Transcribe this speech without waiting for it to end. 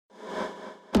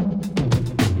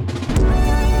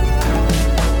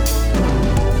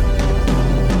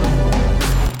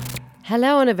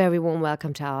Hello and a very warm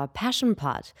welcome to our Passion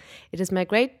Pod. It is my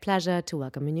great pleasure to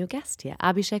welcome a new guest here,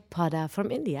 Abhishek Poddar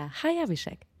from India. Hi,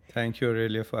 Abhishek. Thank you,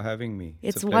 Aurelia, for having me.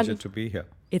 It's a pleasure to be here.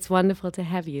 It's wonderful to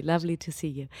have you. Lovely to see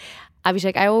you.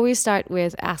 Abhishek, I always start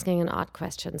with asking an odd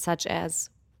question, such as,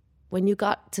 when you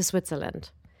got to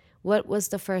Switzerland, what was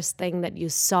the first thing that you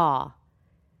saw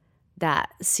that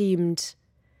seemed,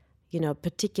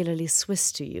 particularly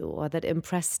Swiss to you, or that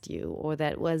impressed you, or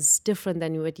that was different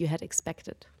than what you had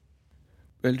expected?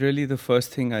 Well, really, the first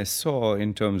thing I saw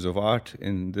in terms of art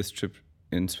in this trip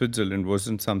in Switzerland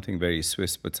wasn't something very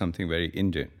Swiss, but something very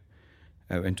Indian.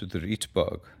 I went to the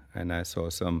Rietberg and I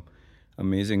saw some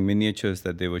amazing miniatures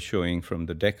that they were showing from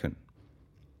the Deccan.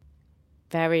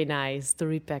 Very nice. The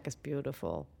Rietberg is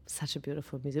beautiful. Such a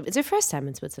beautiful museum. It's your first time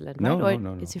in Switzerland, right?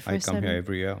 No. It's your I first come time here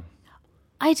every year.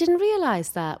 I didn't realize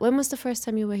that. When was the first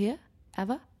time you were here?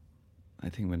 Ever? I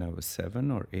think when I was 7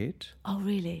 or 8. Oh,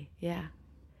 really? Yeah.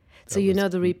 So you know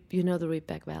the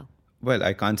Rietberg well. Well,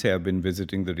 I can't say I've been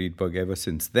visiting the Rietberg ever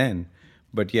since then,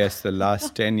 but yes, the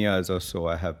last 10 years or so,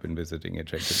 I have been visiting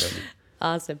it regularly.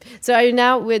 Awesome. So are you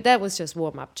now that was just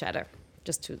warm-up chatter,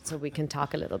 so we can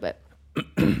talk a little bit.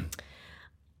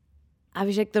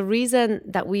 Abhishek, the reason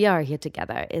that we are here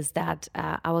together is that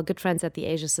our good friends at the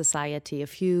Asia Society a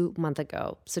few months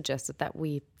ago suggested that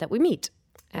we meet.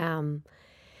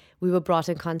 We were brought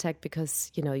in contact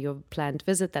because, your planned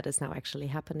visit that is now actually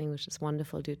happening, which is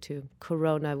wonderful due to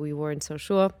Corona. We weren't so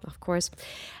sure, of course.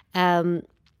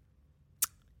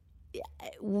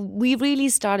 We really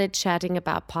started chatting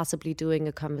about possibly doing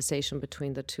a conversation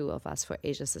between the two of us for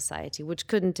Asia Society, which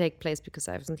couldn't take place because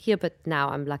I wasn't here. But now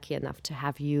I'm lucky enough to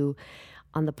have you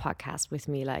on the podcast with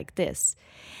me like this.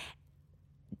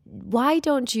 Why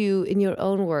don't you, in your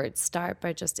own words, start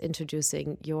by just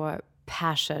introducing your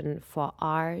passion for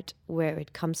art, where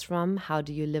it comes from, how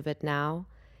do you live it now?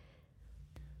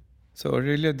 So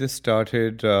Aurelia, this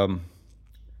started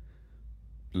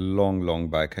long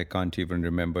back. I can't even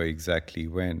remember exactly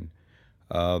when.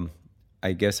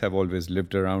 I guess I've always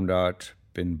lived around art,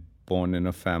 been born in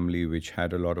a family which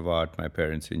had a lot of art. My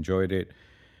parents enjoyed it.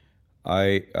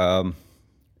 I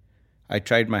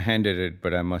tried my hand at it,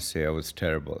 but I must say I was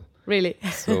terrible. Really?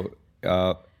 So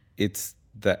it's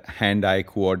the hand-eye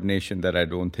coordination that I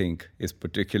don't think is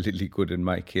particularly good in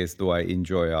my case, though I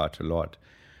enjoy art a lot.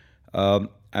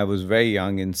 I was very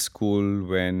young in school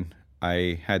when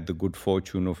I had the good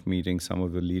fortune of meeting some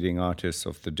of the leading artists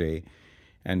of the day,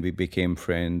 and we became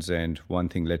friends, and one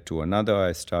thing led to another.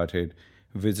 I started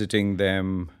visiting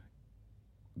them,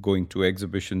 going to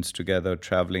exhibitions together,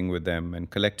 traveling with them, and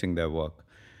collecting their work.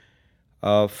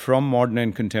 From modern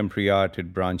and contemporary art,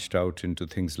 it branched out into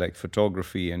things like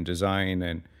photography and design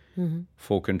and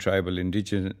folk and tribal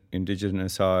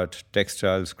indigenous art,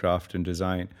 textiles, craft and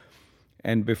design.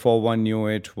 And before one knew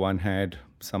it, one had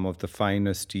some of the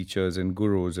finest teachers and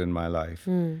gurus in my life.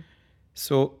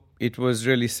 So it was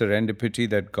really serendipity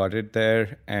that got it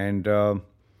there. And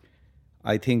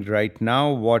I think right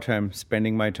now what I'm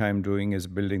spending my time doing is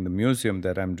building the museum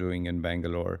that I'm doing in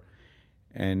Bangalore.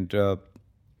 And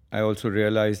I also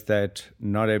realized that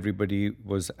not everybody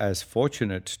was as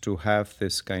fortunate to have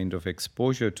this kind of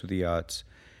exposure to the arts.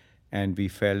 And we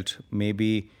felt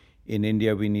maybe in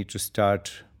India we need to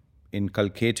start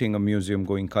inculcating a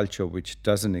museum-going culture which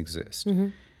doesn't exist.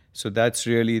 So that's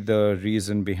really the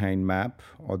reason behind MAP,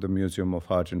 or the Museum of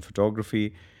Art and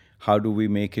Photography. How do we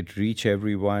make it reach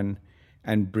everyone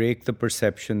and break the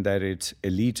perception that it's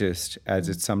elitist, as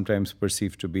it's sometimes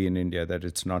perceived to be in India, that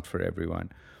it's not for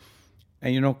everyone.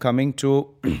 And, coming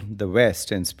to the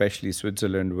West, and especially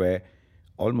Switzerland, where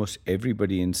almost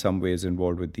everybody in some way is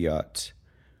involved with the arts,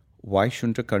 why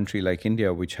shouldn't a country like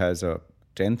India, which has a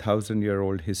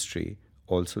 10,000-year-old history,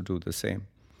 also do the same?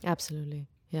 Absolutely,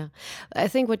 yeah. I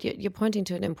think what you're pointing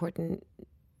to an important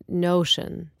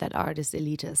notion that art is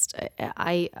elitist.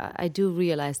 I do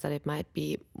realize that it might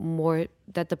be more,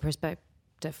 that the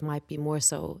perspective might be more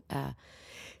so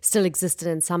still existed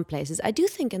in some places. I do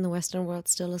think in the Western world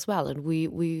still as well. And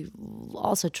we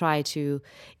also try to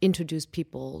introduce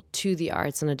people to the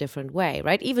arts in a different way,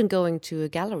 right? Even going to a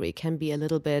gallery can be a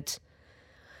little bit,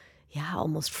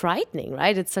 almost frightening,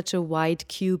 right? It's such a wide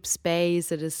cube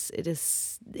space.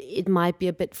 It might be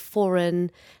a bit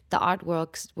foreign. The art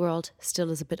world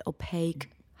still is a bit opaque.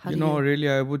 Really,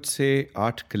 I would say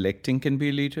art collecting can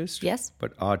be elitist. Yes.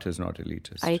 But art is not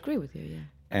elitist. I agree with you, yeah.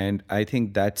 And I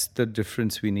think that's the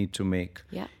difference we need to make.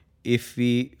 Yeah. If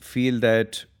we feel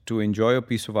that to enjoy a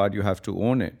piece of art, you have to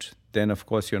own it, then of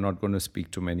course you're not going to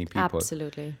speak to many people.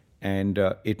 Absolutely. And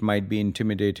it might be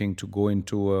intimidating to go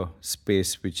into a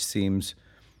space which seems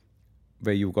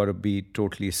where you've got to be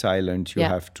totally silent. You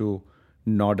have to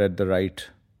nod at the right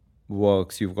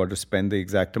works. You've got to spend the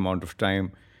exact amount of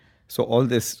time. So all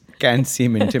this can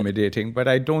seem intimidating, but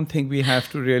I don't think we have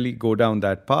to really go down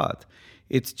that path.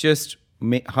 It's just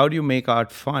how do you make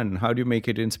art fun? How do you make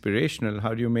it inspirational?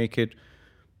 How do you make it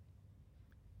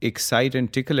excite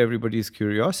and tickle everybody's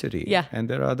curiosity? Yeah. And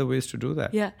there are other ways to do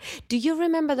that. Yeah. Do you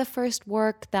remember the first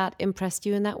work that impressed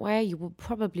you in that way? You were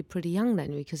probably pretty young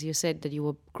then, because you said that you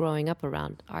were growing up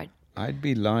around art. I'd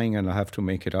be lying and I have to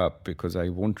make it up because I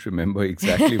won't remember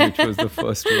exactly which was the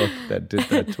first work that did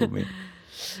that to me.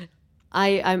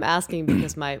 I'm asking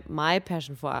because my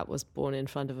passion for art was born in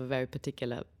front of a very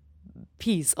particular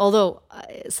piece. Although,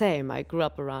 same, I grew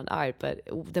up around art, but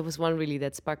there was one really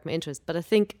that sparked my interest. But I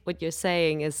think what you're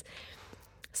saying is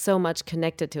so much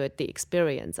connected to it, the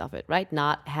experience of it, right?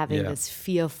 Not having this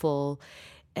fearful,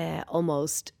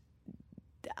 almost,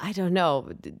 I don't know,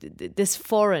 this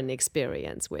foreign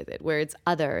experience with it, where it's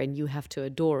other and you have to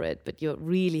adore it, but you're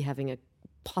really having a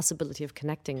possibility of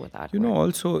connecting with art. You know,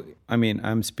 also, I mean,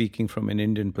 I'm speaking from an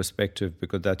Indian perspective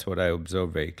because that's what I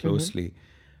observe very closely.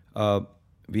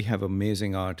 We have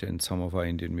amazing art in some of our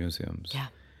Indian museums. Yeah.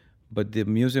 But the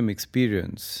museum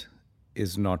experience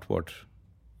is not what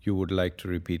you would like to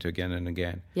repeat again and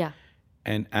again. Yeah.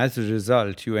 And as a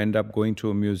result, you end up going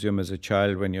to a museum as a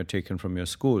child when you're taken from your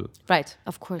school. Right,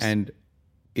 of course. And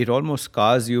it almost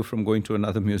scars you from going to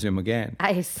another museum again.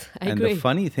 I and agree. The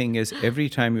funny thing is, every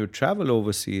time you travel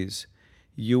overseas,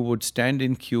 you would stand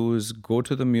in queues, go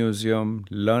to the museum,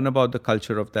 learn about the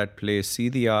culture of that place, see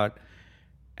the art,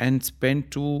 and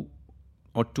spend 2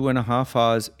 or 2.5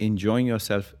 hours enjoying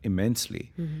yourself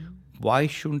immensely. Mm-hmm. Why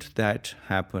shouldn't that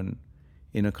happen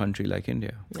in a country like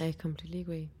India? I completely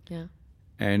agree, yeah.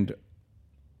 And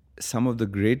some of the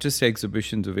greatest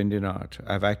exhibitions of Indian art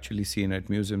I've actually seen at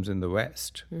museums in the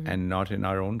West and not in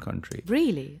our own country.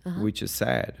 Really? Which is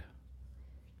sad.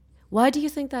 Why do you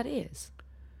think that is?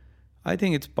 I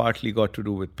think it's partly got to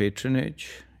do with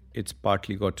patronage. It's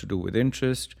partly got to do with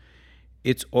interest.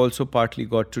 It's also partly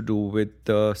got to do with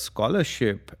the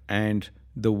scholarship and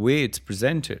the way it's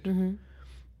presented.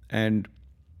 And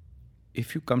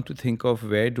if you come to think of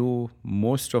where do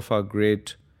most of our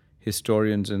great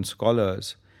historians and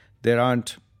scholars, there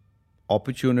aren't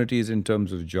opportunities in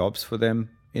terms of jobs for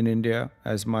them in India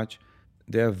as much.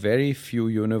 There are very few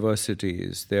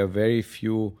universities, there are very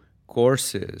few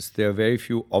courses, there are very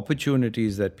few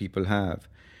opportunities that people have.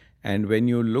 And when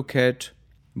you look at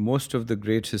most of the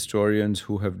great historians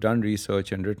who have done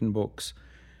research and written books,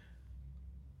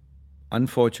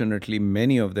 unfortunately,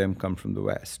 many of them come from the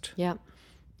West. Yeah.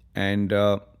 And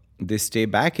they stay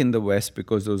back in the West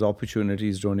because those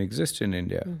opportunities don't exist in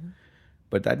India.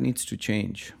 But that needs to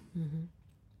change.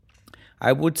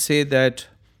 I would say that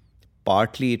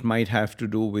partly it might have to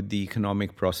do with the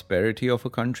economic prosperity of a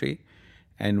country.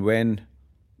 And when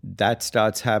that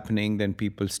starts happening, then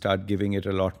people start giving it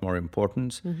a lot more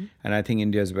importance. And I think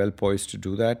India is well poised to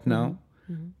do that now.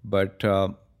 But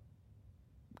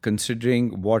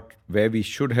considering where we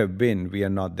should have been, we are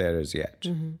not there as yet.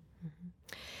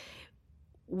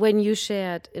 When you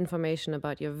shared information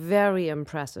about your very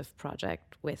impressive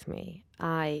project with me,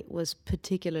 I was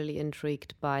particularly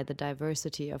intrigued by the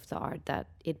diversity of the art that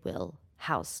it will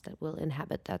house, that will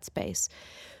inhabit that space.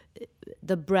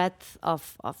 The breadth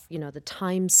of the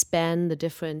time span, the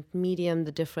different medium,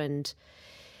 the different,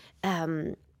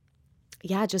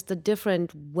 just the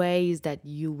different ways that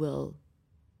you will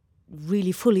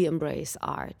really fully embrace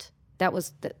art. That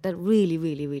really,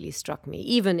 really, really struck me.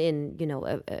 Even in,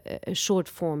 a short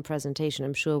form presentation,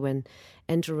 I'm sure when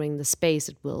entering the space,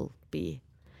 it will be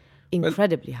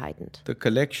incredibly heightened. The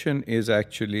collection is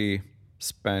actually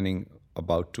spanning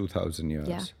about 2,000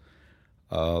 years.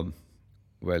 Yeah.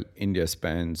 India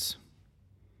spans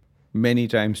many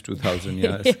times 2,000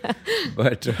 years.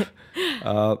 But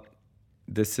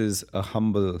this is a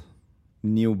humble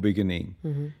new beginning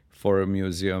for a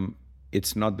museum.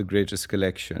 It's not the greatest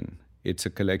collection. It's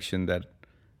a collection that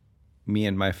me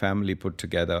and my family put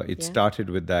together. It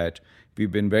started with that.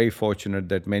 We've been very fortunate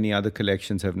that many other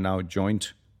collections have now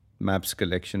joined MAP's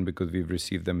collection because we've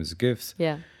received them as gifts.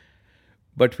 Yeah.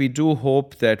 But we do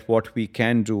hope that what we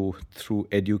can do through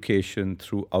education,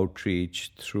 through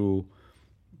outreach, through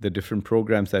the different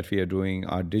programs that we are doing,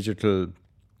 our digital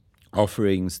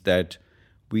offerings, that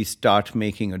we start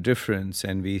making a difference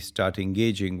and we start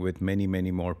engaging with many, many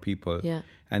more people. Yeah.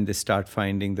 And they start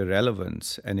finding the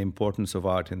relevance and importance of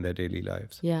art in their daily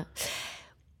lives. Yeah.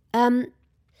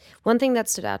 One thing that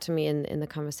stood out to me in the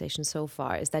conversation so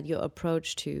far is that your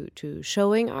approach to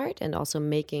showing art and also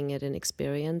making it an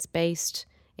experience-based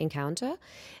encounter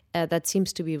that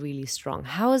seems to be really strong.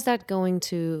 How is that going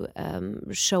to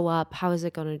show up? How is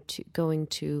it going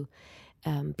to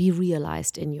be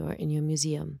realized in your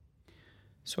museum?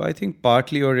 So I think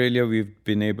partly, Aurelia, we've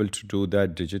been able to do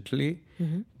that digitally,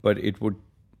 but it would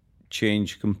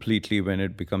change completely when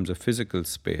it becomes a physical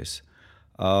space.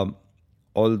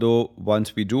 Although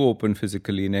once we do open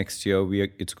physically next year,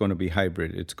 it's going to be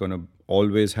hybrid. It's going to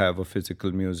always have a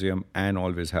physical museum and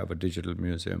always have a digital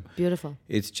museum. Beautiful.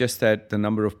 It's just that the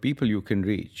number of people you can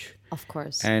reach. Of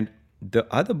course. And the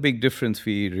other big difference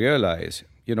we realize,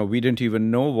 we didn't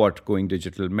even know what going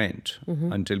digital meant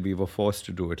until we were forced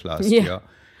to do it last year.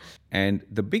 And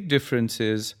the big difference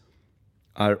is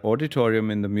our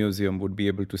auditorium in the museum would be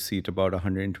able to seat about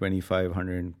 125,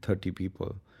 130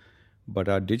 people. But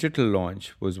our digital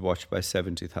launch was watched by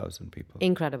 70,000 people.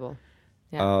 Incredible.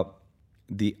 Yeah.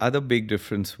 The other big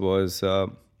difference was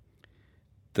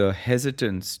the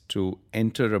hesitance to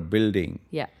enter a building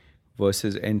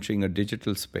versus entering a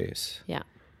digital space. Yeah.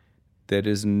 There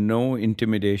is no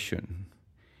intimidation.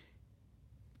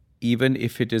 Even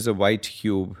if it is a white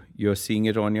cube, you're seeing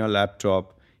it on your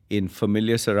laptop in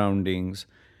familiar surroundings.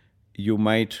 You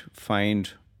might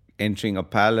find entering a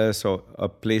palace or a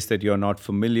place that you're not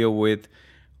familiar with,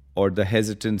 or the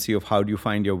hesitancy of how do you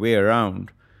find your way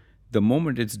around. The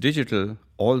moment it's digital,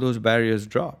 all those barriers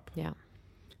drop. Yeah.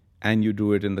 And you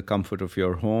do it in the comfort of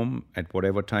your home, at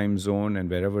whatever time zone and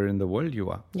wherever in the world you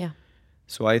are. Yeah.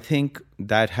 So I think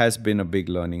that has been a big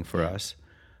learning for us.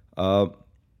 We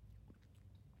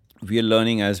are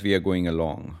learning as we are going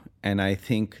along. And I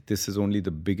think this is only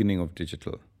the beginning of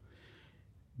digital.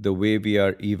 The way we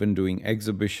are even doing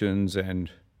exhibitions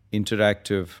and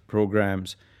interactive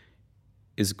programs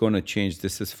is going to change.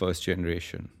 This is first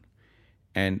generation.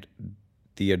 And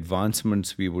the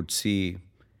advancements we would see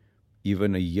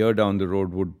even a year down the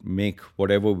road would make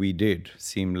whatever we did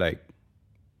seem like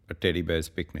a teddy bear's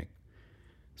picnic.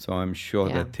 So I'm sure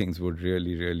that things would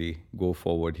really, really go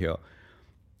forward here.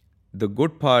 The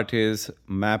good part is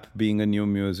MAP being a new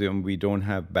museum, we don't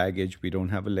have baggage, we don't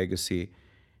have a legacy,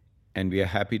 and we are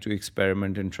happy to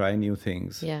experiment and try new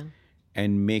things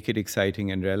and make it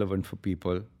exciting and relevant for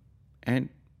people. And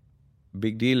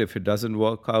big deal, if it doesn't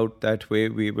work out that way,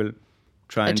 we will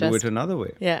try and do it another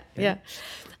way. Yeah.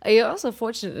 You're also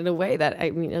fortunate in a way that,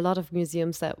 I mean, a lot of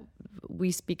museums that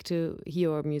we speak to here,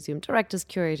 or museum directors,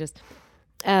 curators,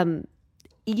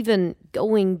 even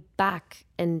going back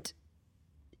and,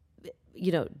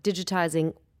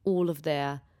 digitizing all of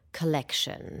their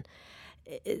collection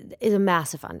is a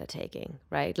massive undertaking,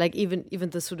 right? Like even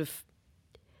the sort of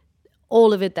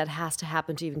all of it that has to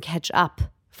happen to even catch up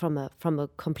from a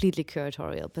completely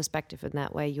curatorial perspective. In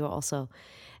that way, you're also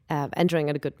entering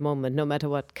at a good moment, no matter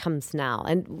what comes now.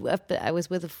 And I was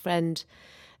with a friend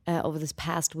over this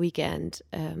past weekend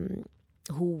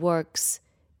who works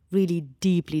really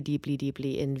deeply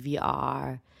in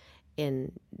VR,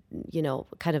 in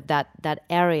kind of that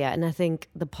area. And I think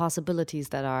the possibilities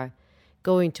that are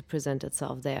going to present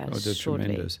itself there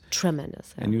shortly.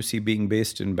 Tremendous. And you see, being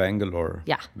based in Bangalore,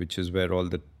 which is where all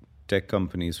the tech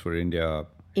companies for India are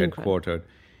headquartered,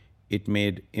 it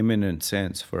made imminent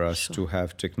sense for us to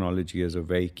have technology as a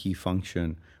very key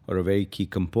function or a very key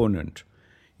component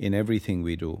in everything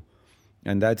we do.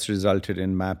 And that's resulted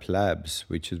in MAP Labs,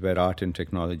 which is where art and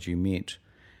technology meet.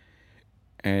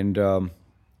 And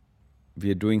we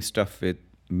are doing stuff with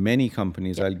many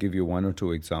companies. I'll give you one or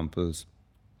two examples.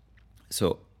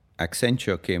 So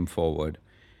Accenture came forward,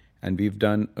 and we've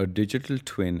done a digital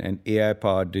twin, an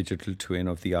AI-powered digital twin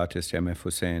of the artist M.F.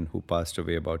 Hussain, who passed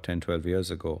away about 10, 12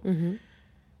 years ago. Mm-hmm.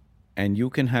 And you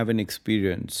can have an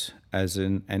experience, as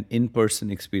in an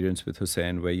in-person experience with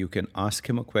Hussain, where you can ask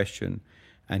him a question,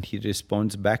 and he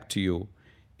responds back to you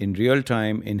in real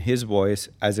time, in his voice,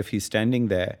 as if he's standing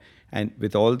there, and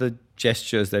with all the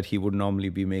gestures that he would normally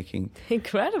be making.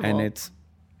 Incredible. And it's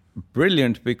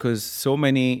brilliant because so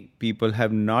many people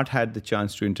have not had the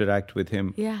chance to interact with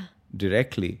him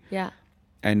directly. Yeah.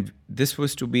 And this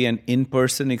was to be an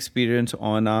in-person experience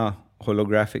on a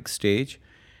holographic stage.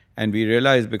 And we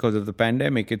realized because of the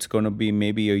pandemic, it's going to be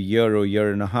maybe a year or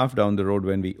year and a half down the road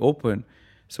when we open.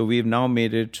 So we've now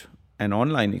made it an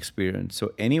online experience.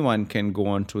 So anyone can go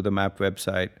onto the MAP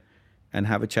website and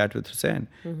have a chat with Hussain.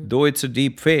 Mm-hmm. Though it's a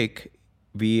deep fake,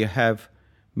 we have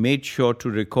made sure to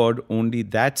record only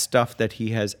that stuff that he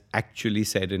has actually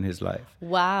said in his life.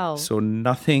 Wow. So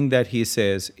nothing that he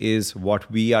says is what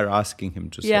we are asking him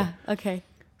to say. Yeah, okay.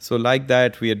 So like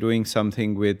that, we are doing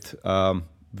something with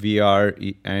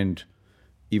VR and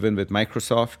even with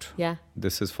Microsoft. Yeah.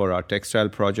 This is for our textile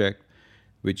project,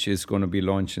 which is going to be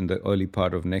launched in the early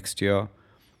part of next year.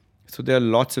 So there are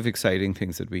lots of exciting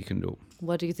things that we can do.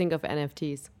 What do you think of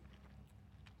NFTs?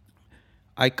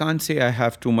 I can't say I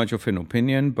have too much of an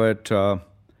opinion, but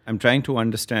I'm trying to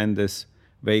understand this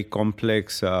very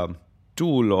complex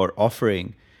tool or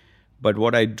offering. But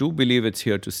what I do believe, it's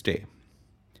here to stay.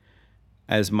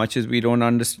 As much as we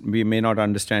may not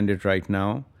understand it right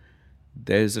now,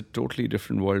 there's a totally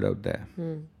different world out there.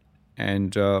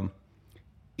 And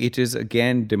it is,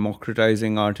 again,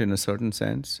 democratizing art in a certain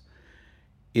sense.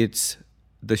 It's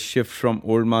the shift from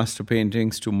old master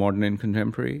paintings to modern and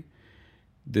contemporary.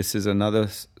 This is another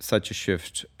such a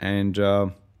shift. And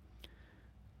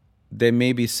there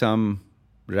may be some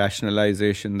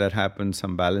rationalization that happens,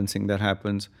 some balancing that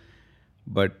happens,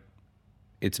 but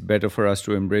it's better for us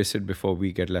to embrace it before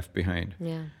we get left behind.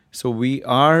 Yeah. So we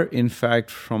are, in fact,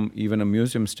 from even a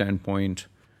museum standpoint,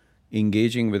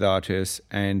 engaging with artists,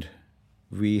 and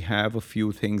we have a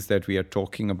few things that we are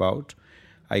talking about.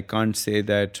 I can't say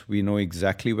that we know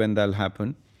exactly when that'll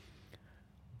happen,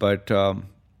 but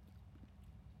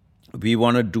we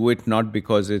want to do it not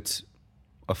because it's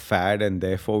a fad and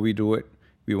therefore we do it.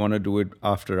 We want to do it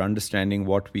after understanding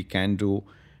what we can do,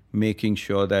 making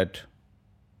sure that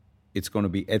it's going to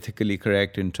be ethically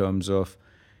correct in terms of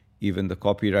even the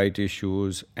copyright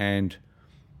issues, and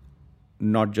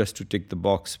not just to tick the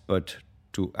box, but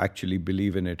to actually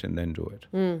believe in it and then do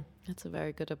it. That's a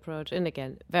very good approach. And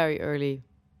again, very early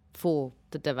for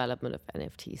the development of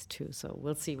NFTs too. So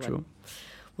we'll see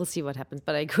what happens.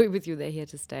 But I agree with you, they're here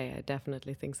to stay. I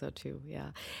definitely think so too.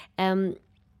 Yeah.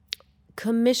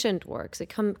 Commissioned works, it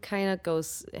kind of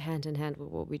goes hand in hand with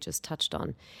what we just touched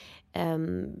on.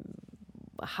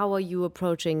 How are you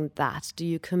approaching that? Do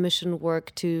you commission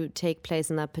work to take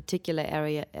place in a particular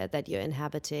area that you're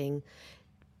inhabiting?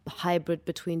 Hybrid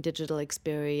between digital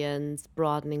experience,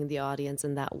 broadening the audience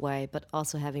in that way, but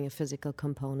also having a physical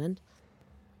component?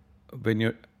 When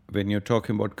you're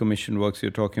talking about commission works,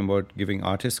 you're talking about giving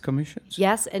artists commissions?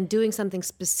 Yes, and doing something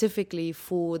specifically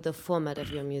for the format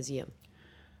of your museum.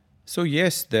 So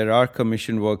yes, there are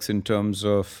commission works in terms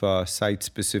of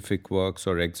site-specific works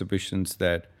or exhibitions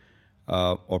that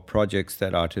or projects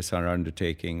that artists are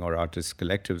undertaking or artist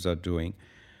collectives are doing.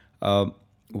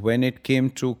 When it came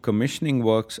to commissioning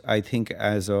works, I think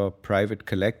as a private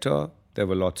collector, there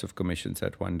were lots of commissions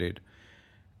that one did.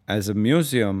 As a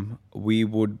museum, we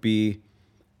would be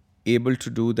able to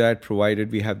do that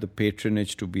provided we have the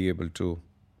patronage to be able to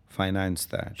finance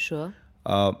that. Sure.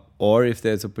 Or if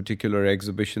there's a particular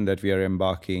exhibition that we are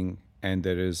embarking and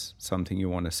there is something you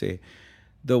want to say.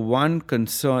 The one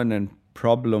concern and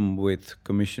problem with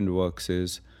commissioned works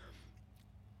is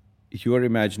you're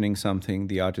imagining something,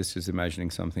 the artist is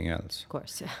imagining something else. Of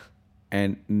course, yeah.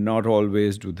 And not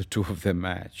always do the two of them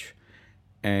match.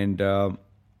 And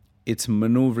it's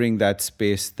maneuvering that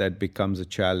space that becomes a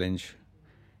challenge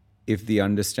if the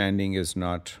understanding is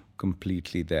not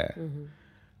completely there.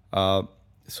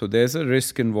 So there's a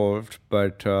risk involved,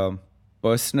 but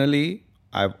personally,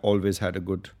 I've always had a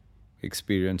good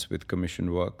experience with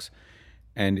commissioned works.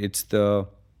 And it's the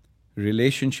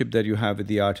relationship that you have with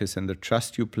the artist and the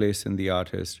trust you place in the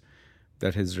artist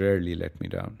that has rarely let me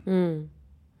down.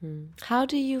 How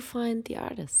do you find the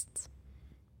artists?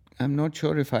 I'm not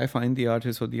sure if I find the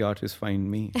artist or the artist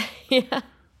find me. Yeah.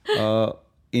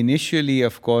 Initially,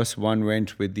 of course, one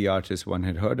went with the artist one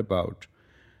had heard about.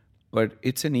 But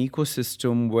it's an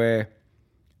ecosystem where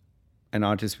an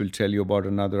artist will tell you about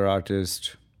another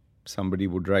artist, somebody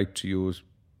would write to you,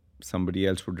 somebody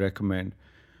else would recommend.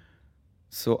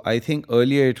 So I think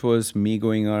earlier it was me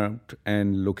going out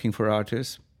and looking for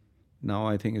artists. Now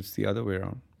I think it's the other way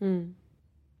around.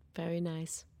 Very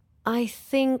nice. I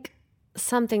think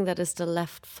something that is still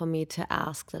left for me to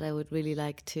ask that I would really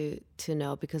like to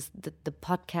know, because the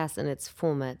podcast in its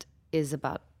format is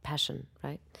about passion,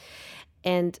 right?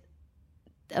 And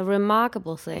a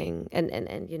remarkable thing,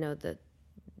 and you know, the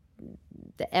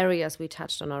areas we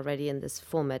touched on already in this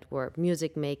format were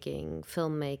music making,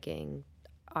 filmmaking,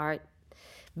 art,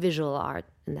 visual art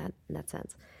in that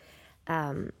sense,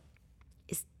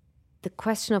 is the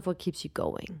question of what keeps you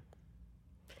going.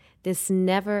 This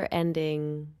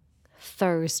never-ending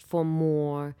thirst for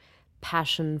more,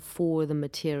 passion for the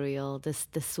material, this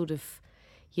sort of,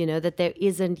 you know, that there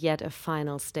isn't yet a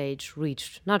final stage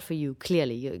reached. Not for you,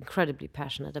 clearly. You're incredibly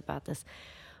passionate about this.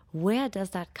 Where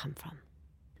does that come from?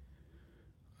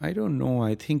 I don't know.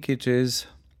 I think it is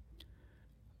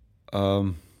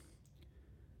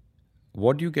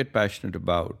what you get passionate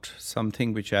about,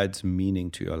 something which adds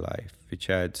meaning to your life, which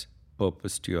adds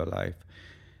purpose to your life,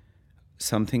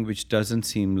 something which doesn't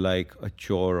seem like a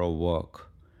chore or work.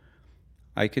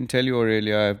 I can tell you,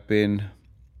 Aurelia, I've been,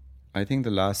 I think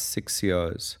the last 6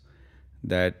 years,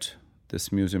 that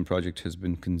this museum project has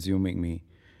been consuming me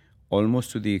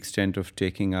almost to the extent of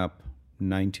taking up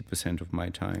 90% of my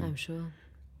time. I'm sure.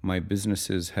 My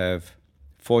businesses have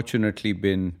fortunately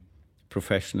been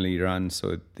professionally run,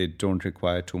 so they don't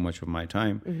require too much of my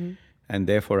time. And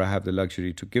therefore, I have the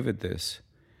luxury to give it this.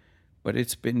 But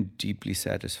it's been deeply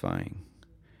satisfying.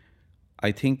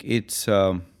 I think it's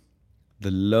the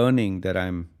learning that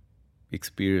I'm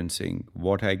experiencing,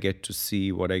 what I get to see,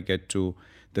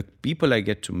 the people I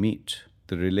get to meet,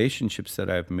 the relationships that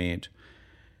I've made.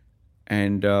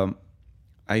 And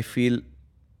I feel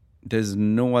there's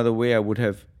no other way I would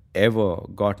have ever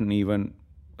gotten even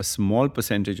a small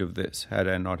percentage of this had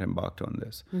I not embarked on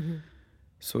this.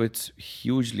 So it's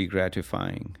hugely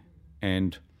gratifying.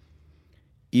 And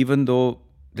even though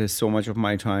there's so much of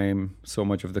my time, so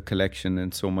much of the collection,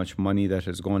 and so much money that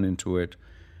has gone into it,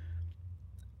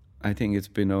 I think it's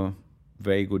been a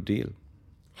very good deal.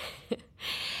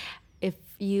 If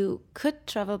you could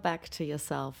travel back to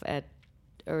yourself at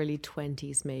early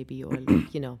 20s maybe, or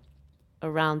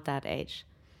around that age,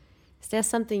 is there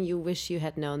something you wish you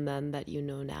had known then that you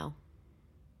know now?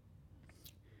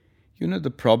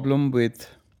 The problem with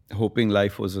hoping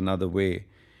life was another way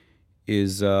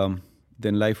is then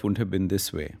life wouldn't have been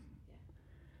this way.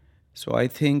 So I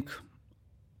think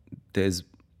there's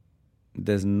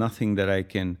nothing that I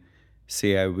can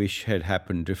say I wish had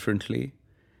happened differently,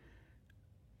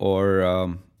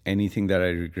 or anything that I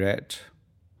regret,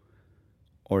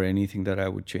 or anything that I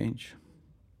would change.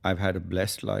 I've had a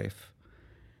blessed life.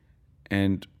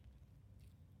 And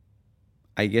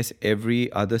I guess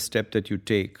every other step that you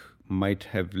take might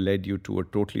have led you to a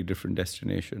totally different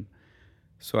destination.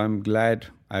 So I'm glad.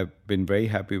 I've been very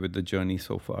happy with the journey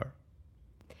so far.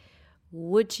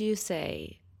 Would you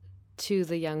say to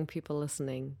the young people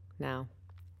listening now,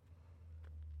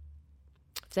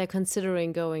 if they're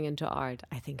considering going into art,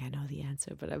 I think I know the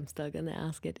answer, but I'm still going to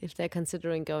ask it. If they're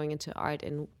considering going into art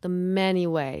in the many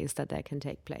ways that can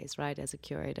take place, right? As a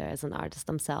curator, as an artist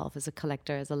themselves, as a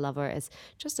collector, as a lover, as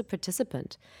just a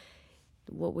participant,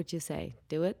 what would you say?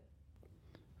 Do it?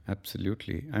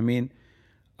 Absolutely. I mean,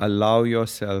 allow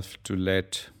yourself to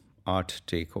let art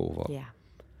take over. Yeah.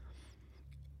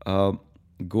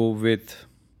 Go with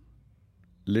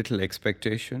little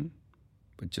expectation,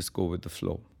 but just go with the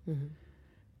flow.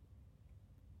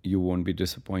 You won't be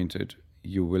disappointed.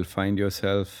 You will find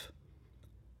yourself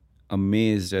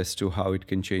amazed as to how it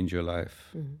can change your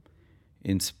life,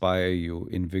 inspire you,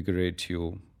 invigorate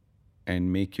you,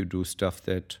 and make you do stuff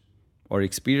or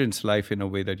experience life in a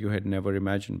way that you had never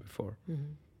imagined before.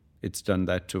 It's done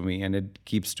that to me, and it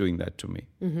keeps doing that to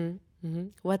me.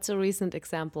 What's a recent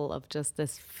example of just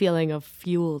this feeling of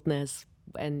fueledness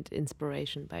and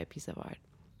inspiration by a piece of art?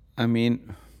 I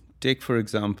mean, take for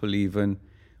example even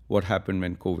what happened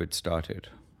when COVID started,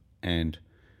 and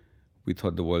we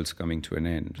thought the world's coming to an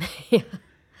end. Yeah.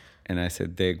 And I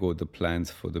said, there go the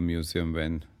plans for the museum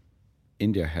when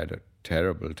India had a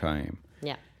terrible time.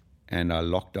 Yeah. And our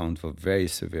lockdowns were very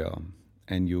severe.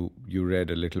 And you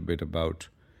read a little bit about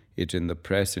it in the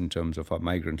press in terms of our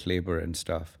migrant labor and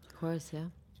stuff. Of course, yeah.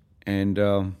 And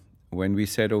when we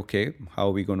said, okay, how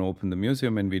are we going to open the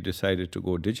museum? And we decided to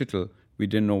go digital, we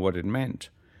didn't know what it meant.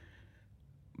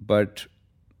 But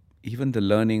even the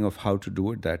learning of how to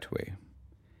do it that way,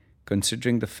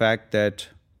 considering the fact that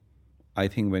I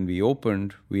think when we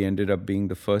opened, we ended up being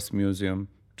the first museum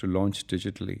to launch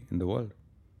digitally in the world.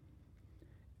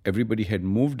 Everybody had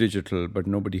moved digital, but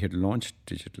nobody had launched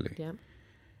digitally. Yeah.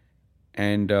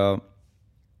 And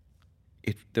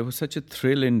there was such a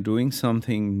thrill in doing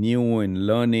something new and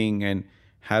learning and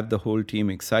have the whole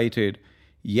team excited.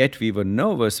 Yet we were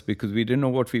nervous because we didn't know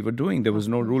what we were doing. There was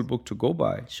no rule book to go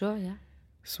by. Sure, yeah.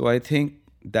 So I think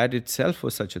that itself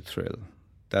was such a thrill.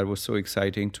 That was so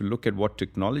exciting to look at what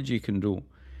technology can do.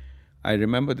 I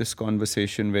remember this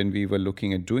conversation when we were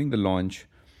looking at doing the launch,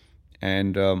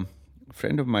 and a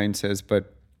friend of mine says,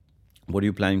 but what are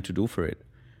you planning to do for it?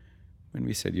 When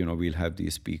we said, we'll have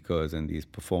these speakers and these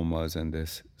performers and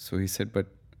this. So he said, but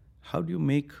how do you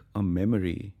make a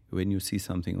memory when you see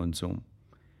something on Zoom?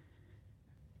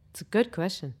 It's a good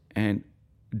question. And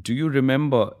do you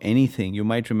remember anything? You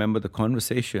might remember the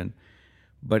conversation,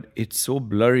 but it's so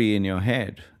blurry in your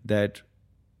head that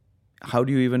how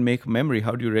do you even make a memory?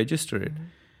 How do you register it?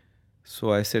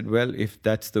 So I said, well, if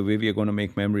that's the way we are going to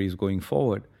make memories going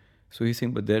forward. So he's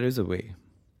saying, but there is a way.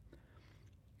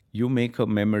 You make a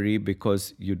memory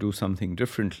because you do something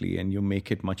differently and you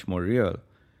make it much more real.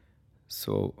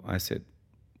 So I said,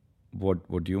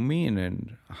 what do you mean?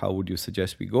 And how would you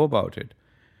suggest we go about it?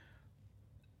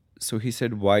 So he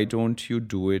said, why don't you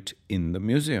do it in the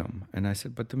museum? And I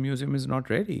said, but the museum is not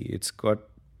ready. It's got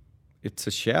it's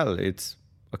a shell, it's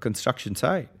a construction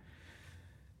site.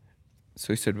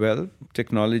 So he said, well,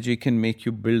 technology can make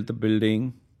you build the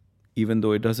building even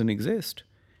though it doesn't exist.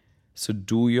 So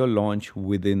do your launch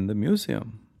within the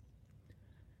museum.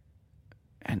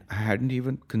 And I hadn't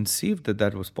even conceived that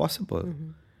that was possible.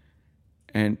 Mm-hmm.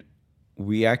 And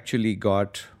we actually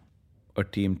got a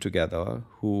team together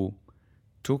who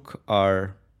took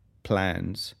our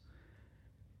plans,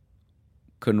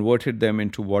 converted them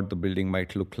into what the building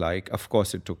might look like. Of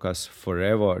course, it took us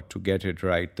forever to get it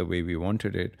right the way we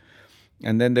wanted it.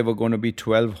 And then there were going to be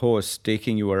 12 hosts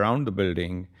taking you around the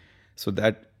building, so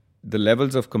that the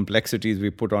levels of complexities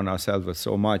we put on ourselves were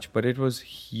so much, but it was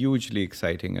hugely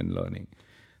exciting and learning.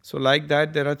 So like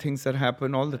that, there are things that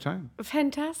happen all the time.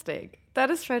 Fantastic. That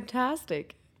is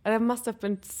fantastic. And it must have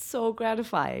been so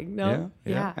gratifying, no?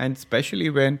 Yeah. And especially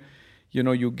when,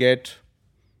 you get,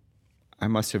 I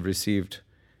must have received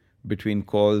between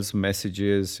calls,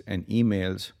 messages, and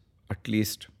emails, at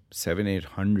least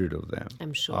 700-800 of them.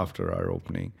 I'm sure. After our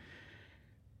opening.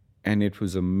 And it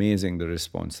was amazing, the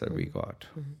response that we got.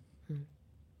 Mm-hmm.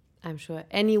 I'm sure.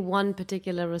 Any one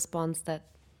particular response that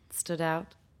stood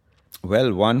out?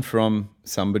 Well, one from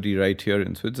somebody right here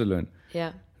in Switzerland.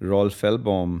 Yeah. Rolf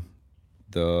Fellbaum,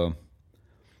 the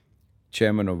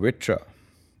chairman of Vitra.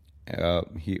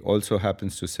 He also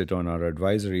happens to sit on our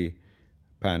advisory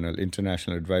panel,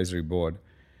 international advisory board.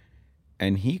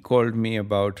 And he called me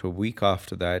about a week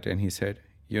after that and he said,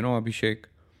 Abhishek,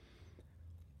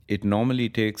 it normally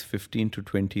takes 15 to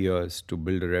 20 years to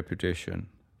build a reputation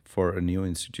for a new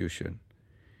institution.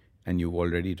 And you've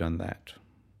already done that.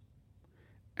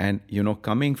 And,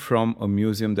 coming from a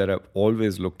museum that I've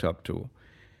always looked up to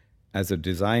as a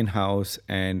design house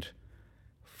and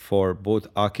for both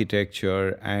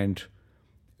architecture and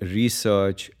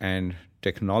research and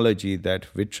technology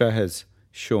that Vitra has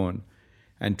shown,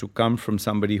 and to come from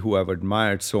somebody who I've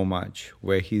admired so much,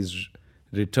 where he's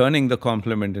returning the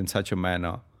compliment in such a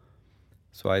manner.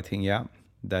 So I think,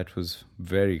 that was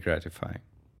very gratifying.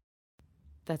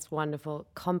 That's wonderful.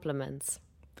 Compliments.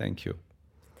 Thank you.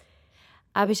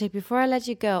 Abhishek, before I let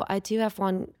you go, I do have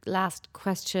one last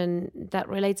question that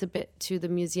relates a bit to the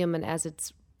museum and as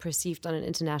it's perceived on an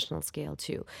international scale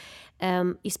too.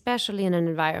 Especially in an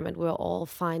environment where we're all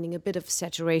finding a bit of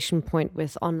saturation point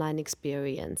with online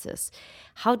experiences.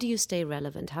 How do you stay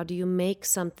relevant? How do you make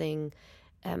something,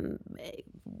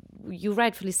 you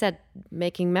rightfully said,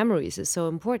 making memories is so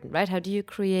important, right? How do you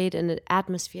create an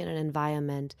atmosphere and an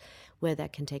environment where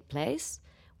that can take place,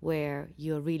 where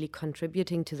you're really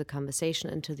contributing to the conversation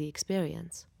and to the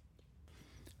experience?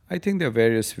 I think there are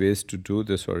various ways to do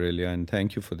this, Aurelia, and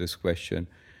thank you for this question.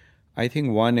 I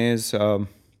think one is,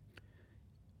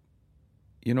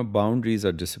 boundaries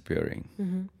are disappearing.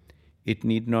 Mm-hmm. It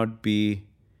need not be,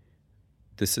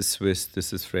 this is Swiss,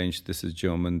 this is French, this is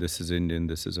German, this is Indian,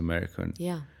 this is American.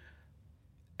 Yeah.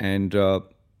 And the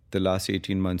last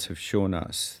 18 months have shown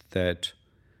us that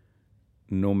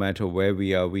no matter where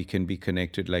we are, we can be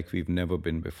connected like we've never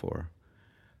been before.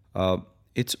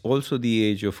 It's also the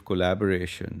age of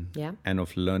collaboration and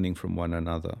of learning from one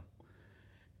another.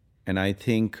 And I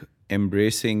think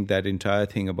embracing that entire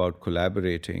thing about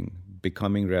collaborating,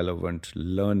 becoming relevant,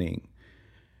 learning,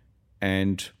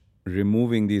 and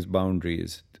removing these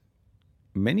boundaries.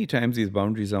 Many times these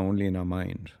boundaries are only in our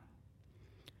mind.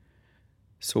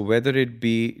 So whether it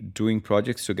be doing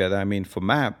projects together, for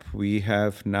MAP, we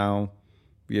are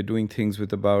doing things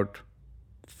with about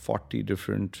 40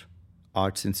 different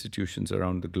arts institutions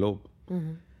around the globe.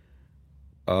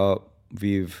 Mm-hmm.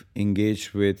 We've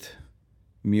engaged with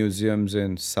museums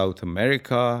in South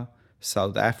America,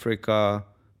 South Africa,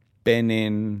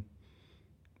 Benin.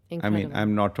 Incredible.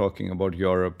 I'm not talking about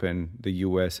Europe and the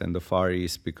US and the Far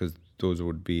East because those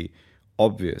would be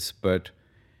obvious, but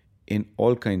in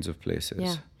all kinds of places.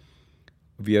 Yeah.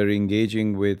 We are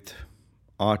engaging with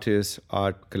artists,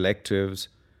 art collectives.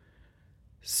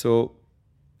 So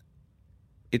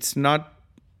it's not,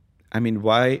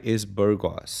 why is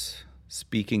Burgos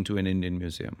speaking to an Indian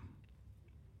museum?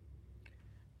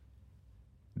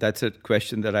 That's a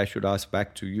question that I should ask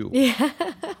back to you. Yeah.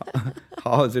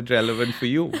 How is it relevant for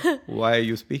you? Why are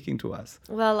you speaking to us?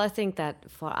 Well, I think that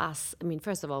for us,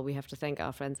 first of all, we have to thank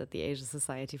our friends at the Asia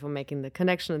Society for making the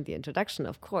connection and the introduction,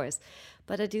 of course.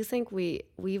 But I do think we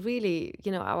really,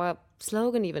 our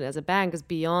slogan even as a bank is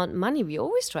beyond money. We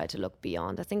always try to look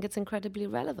beyond. I think it's incredibly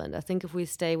relevant. I think if we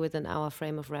stay within our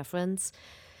frame of reference,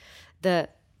 the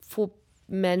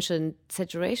mentioned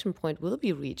saturation point will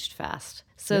be reached fast.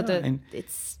 So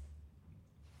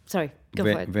sorry, go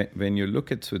for it. When you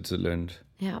look at Switzerland,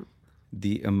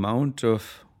 the amount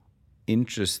of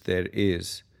interest there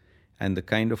is and the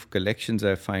kind of collections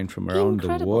I find from around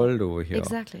the world over here.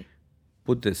 Exactly.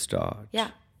 Buddhist art,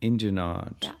 Indian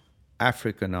art,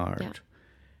 African art.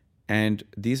 And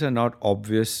these are not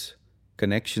obvious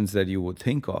connections that you would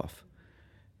think of.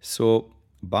 So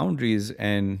boundaries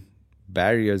and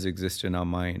barriers exist in our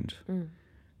mind.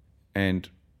 And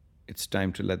it's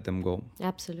time to let them go.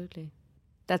 Absolutely.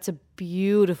 That's a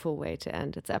beautiful way to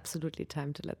end. It's absolutely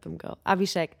time to let them go.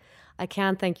 Abhishek, I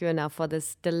can't thank you enough for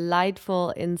this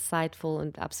delightful, insightful,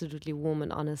 and absolutely warm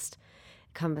and honest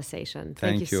conversation.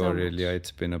 Thank you so Aurelia. much.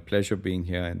 It's been a pleasure being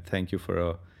here, and thank you for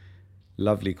a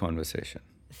lovely conversation.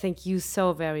 Thank you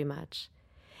so very much.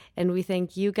 And we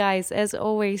thank you guys, as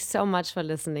always, so much for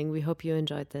listening. We hope you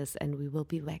enjoyed this, and we will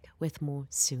be back with more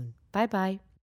soon. Bye-bye.